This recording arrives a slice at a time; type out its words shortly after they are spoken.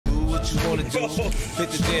what you wanna do. Hit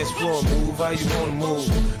the dance floor and move how you wanna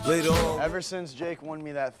move. Later on. Ever since Jake won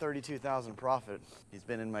me that 32,000 profit, he's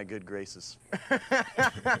been in my good graces. I'm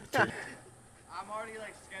already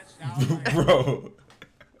like sketched out. Bro.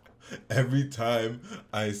 Every time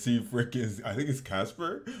I see freaking, I think it's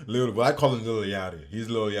Casper, but I call him Lil Yachty. He's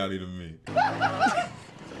Lil Yachty to me.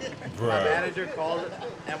 Bro. My manager called it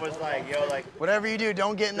and was like, yo, like, whatever you do,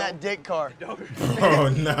 don't get in that dick car. Bro,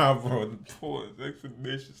 nah, bro. Poor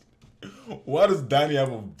explanation. Why does Danny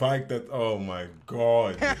have a bike that, oh my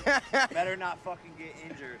God. better not fucking get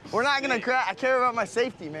injured. We're not gonna crash. I care about my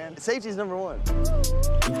safety, man. Safety's #1.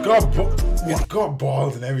 It's got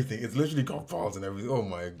balls and everything. It's literally got balls and everything. Oh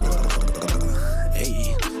my God.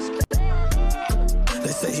 Hey. They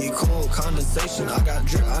say he cool, condensation, I got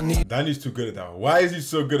drip, I need. Danny's too good at that. Why is he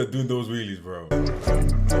so good at doing those wheelies, bro?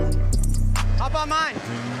 Hop on mine.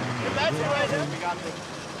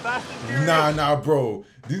 Nah, bro.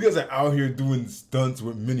 These guys are out here doing stunts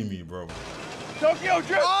with Mini-Me, bro. Tokyo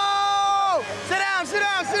Drift! Oh! Sit down, sit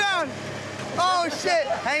down, sit down. Oh, shit.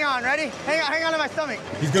 Hang on, ready? Hang on to my stomach.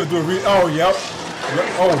 He's gonna do a oh, yep.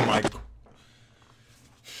 Oh my.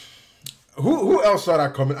 Who else saw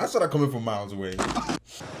that coming? I saw that coming from miles away.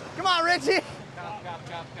 Come on, Richie.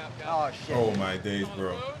 Oh, shit. Oh my days,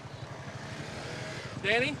 bro.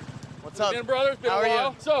 Danny? What's up? Brother, it's been a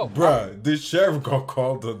while. So, bruh, this sheriff got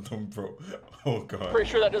called on them, bro. Oh God. Pretty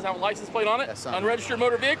sure that doesn't have a license plate on it. Unregistered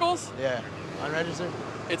motor vehicles? Yeah. Unregistered?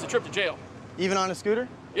 It's a trip to jail. Even on a scooter?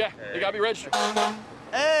 Yeah, they gotta be registered.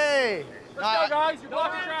 Hey! Let's go, guys. You're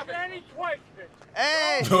blocking traffic. Any questions?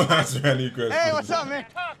 Hey! Don't answer any questions. Hey, what's up, man?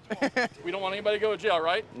 We don't want anybody to go to jail,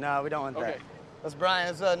 right? No, we don't want that. Okay. That's Brian.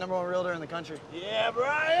 That's the #1 realtor in the country. Yeah,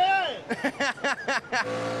 Brian!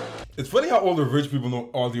 It's funny how all the rich people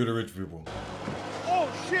know all the other rich people. Oh,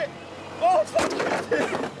 shit! Oh, fuck!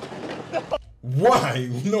 Why?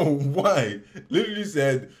 No, why? Literally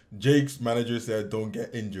said, Jake's manager said, don't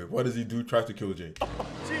get injured. What does he do? Tries to kill Jake.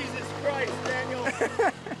 Jesus Christ, Daniel!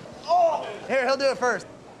 Oh! Here, he'll do it first.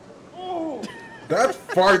 Ooh! That's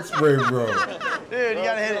fart spray, bro. Dude, you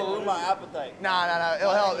gotta hit it. It'll ruin my appetite. Nah.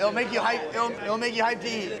 It'll help. It'll make you hype. It'll make you hype to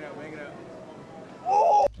eat.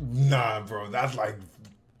 Nah, bro. That's like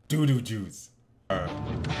doo-doo juice. Bro.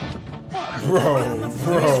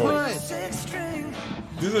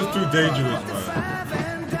 This is too dangerous, man.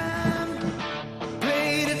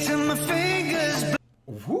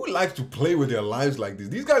 Who likes to play with their lives like this?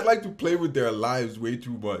 These guys like to play with their lives way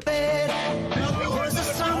too much.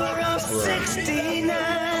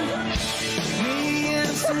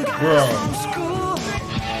 Bro.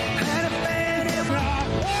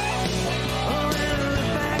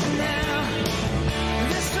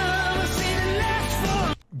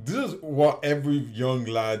 This is what every young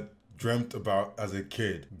lad dreamt about as a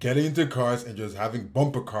kid. Getting into cars and just having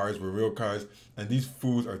bumper cars with real cars, and these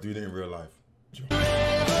fools are doing it in real life.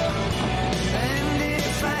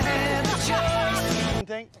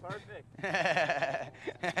 Perfect.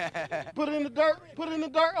 Put it in the dirt. Put it in the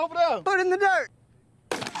dirt over there. Put it in the dirt.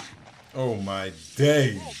 Oh my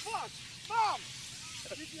days. Oh, fuck. Mom.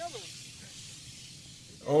 Get the other one.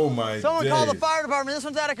 Oh my Someone days. call the fire department. This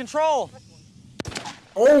one's out of control.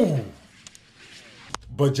 Oh.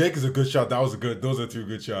 But Jake is a good shot. Those are 2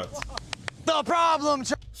 good shots. The problem.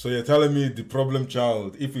 So you're telling me the problem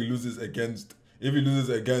child, if he loses against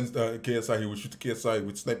KSI, he will shoot KSI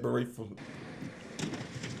with sniper rifle.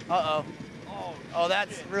 Uh-oh. Oh,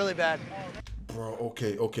 that's really bad. Bro,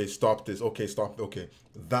 okay, stop this. Okay, stop. Okay,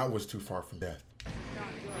 that was too far from death.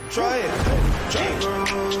 Try it.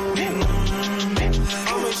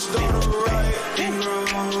 I'ma start a riot.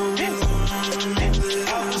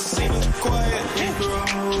 I'ma sit quiet.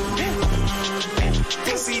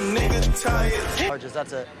 Pussy nigga tired. Or just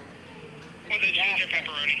that's it.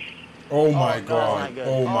 Oh my God.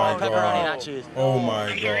 Oh my pepperoni, God. not cheese. Oh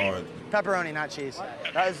my God. Pepperoni, not cheese.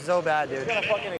 That is so bad, dude.